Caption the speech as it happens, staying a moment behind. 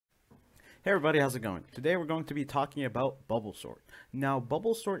Hey everybody, how's it going? Today we're going to be talking about bubble sort. Now,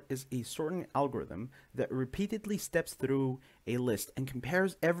 bubble sort is a sorting algorithm that repeatedly steps through a list and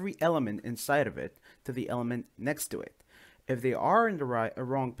compares every element inside of it to the element next to it. If they are in the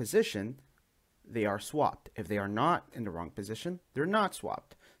wrong position, they are swapped. If they are not in the wrong position, they're not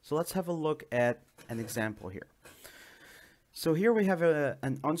swapped. So let's have a look at an example here. So here we have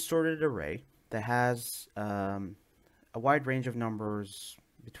an unsorted array that has a wide range of numbers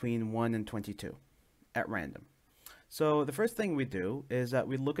between 1 and 22 at random. So the first thing we do is that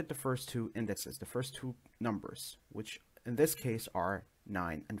we look at the first two indexes, the first two numbers, which in this case are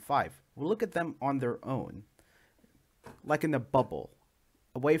 9 and 5. We'll look at them on their own, like in a bubble,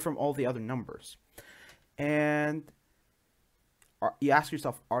 away from all the other numbers. And you ask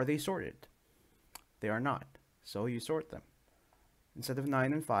yourself, are they sorted? They are not. So you sort them. Instead of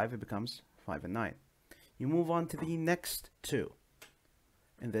 9 and 5, it becomes 5 and 9. You move on to the next two.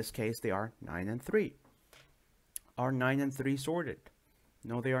 In this case, they are 9 and 3. Are 9 and 3 sorted?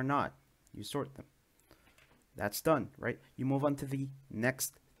 No, they are not. You sort them. That's done, right? You move on to the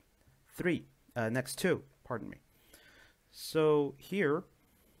next two, pardon me. So here,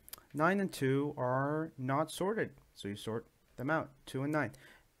 9 and 2 are not sorted. So you sort them out, 2 and 9.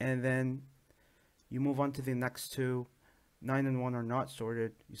 And then you move on to the next two. 9 and 1 are not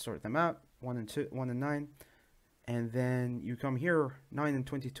sorted. You sort them out, 1 and 9. And then you come here, 9 and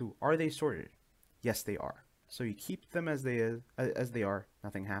 22. Are they sorted? Yes, they are. So you keep them as they are,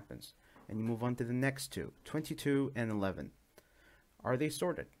 nothing happens. And you move on to the next two, 22 and 11. Are they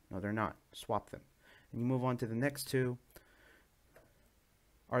sorted? No, they're not. Swap them. And you move on to the next two.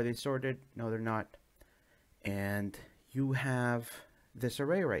 Are they sorted? No, they're not. And you have this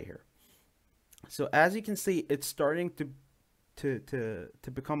array right here. So as you can see, it's starting to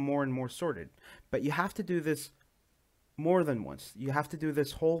become more and more sorted. But you have to do this more than once. You have to do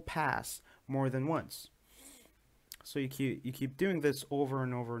this whole pass more than once. So you keep doing this over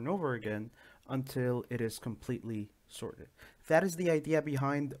and over and over again until it is completely sorted. That is the idea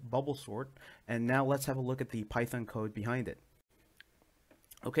behind bubble sort. And now let's have a look at the Python code behind it.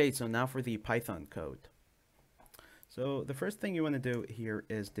 Okay, so now for the Python code. So the first thing you want to do here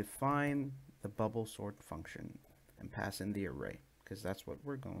is define the bubble sort function and pass in the array, because that's what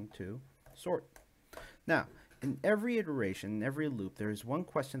we're going to sort. Now, in every iteration, in every loop, there is one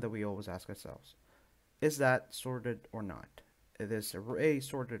question that we always ask ourselves. Is that sorted or not? Is this array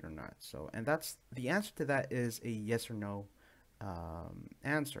sorted or not? So, and that's the answer to that is a yes or no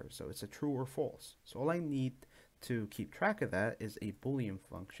answer. So it's a true or false. So all I need to keep track of that is a Boolean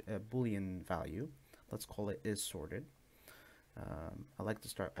function, a Boolean value. Let's call it is sorted. I like to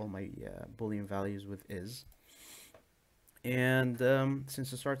start all my Boolean values with is. And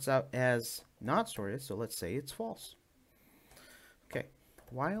since it starts out as not sorted, so let's say it's false. Okay,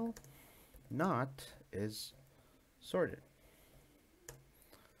 while not is sorted.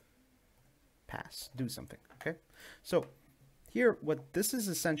 Pass, do something, okay? So here, what this is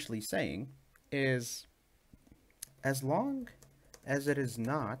essentially saying is as long as it is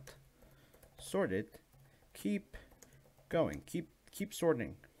not sorted, keep going, keep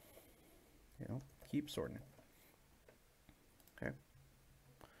sorting, keep sorting. Okay.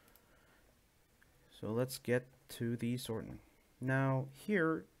 So let's get to the sorting. Now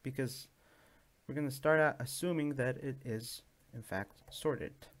here, because we're going to start out assuming that it is in fact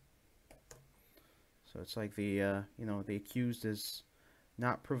sorted. So it's like the the accused is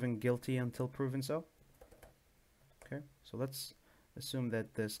not proven guilty until proven so. Okay, so let's assume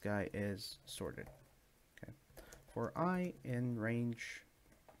that this guy is sorted. Okay, for I in range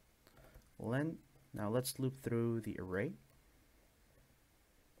len. Now let's loop through the array.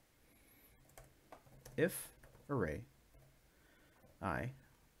 If array I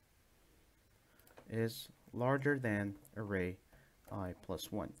is larger than array I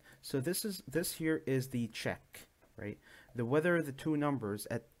plus 1. So this here is the check, right? Whether the two numbers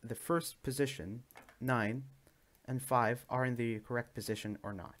at the first position, 9 and 5, are in the correct position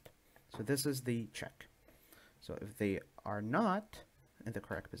or not. So this is the check. So if they are not in the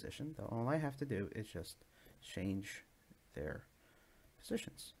correct position, then all I have to do is just change their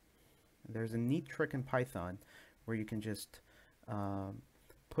positions. And there's a neat trick in Python where you can just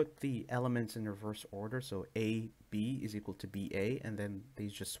put the elements in reverse order. So AB is equal to BA, and then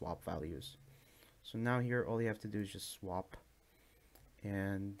these just swap values. So now here, all you have to do is just swap,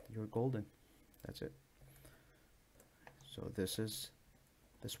 and you're golden. That's it. So this is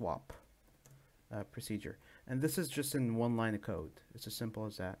the swap procedure. And this is just in one line of code. It's as simple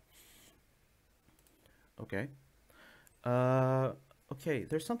as that. Okay. Okay,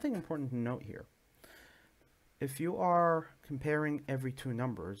 there's something important to note here. If you are comparing every two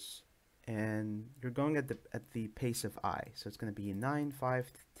numbers, and you're going at the pace of I. So it's going to be 9,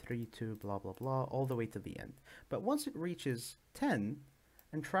 5, 3, 2, blah, blah, blah, all the way to the end. But once it reaches 10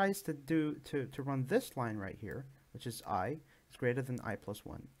 and tries to run this line right here, which is I is greater than I plus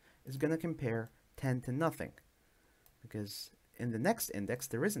 1, is going to compare 10 to nothing. Because in the next index,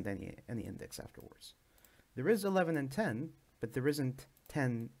 there isn't any index afterwards. There is 11 and 10, but there isn't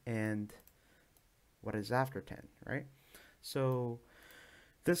 10 and what is after 10, right? So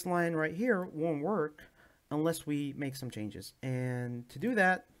this line right here won't work unless we make some changes. And to do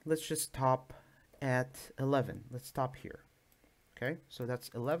that, let's just stop at 11. Let's stop here. Okay, so that's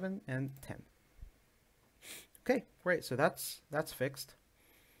 11 and 10. Okay, great. So that's fixed.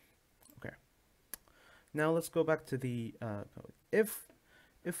 Okay. Now let's go back to the code.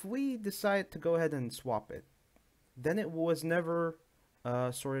 If we decide to go ahead and swap it, then it was never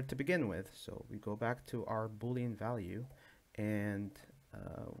sorted to begin with. So we go back to our Boolean value and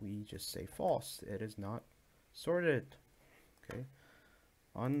we just say false. It is not sorted. Okay,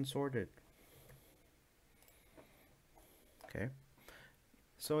 unsorted. Okay,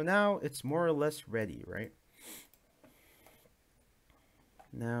 so now it's more or less ready, right?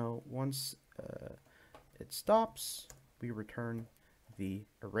 Now once it stops, we return the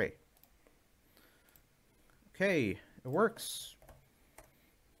array. Okay, it works.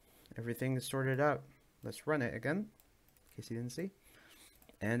 Everything is sorted out. Let's run it again, in case you didn't see.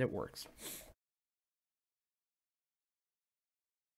 And it works.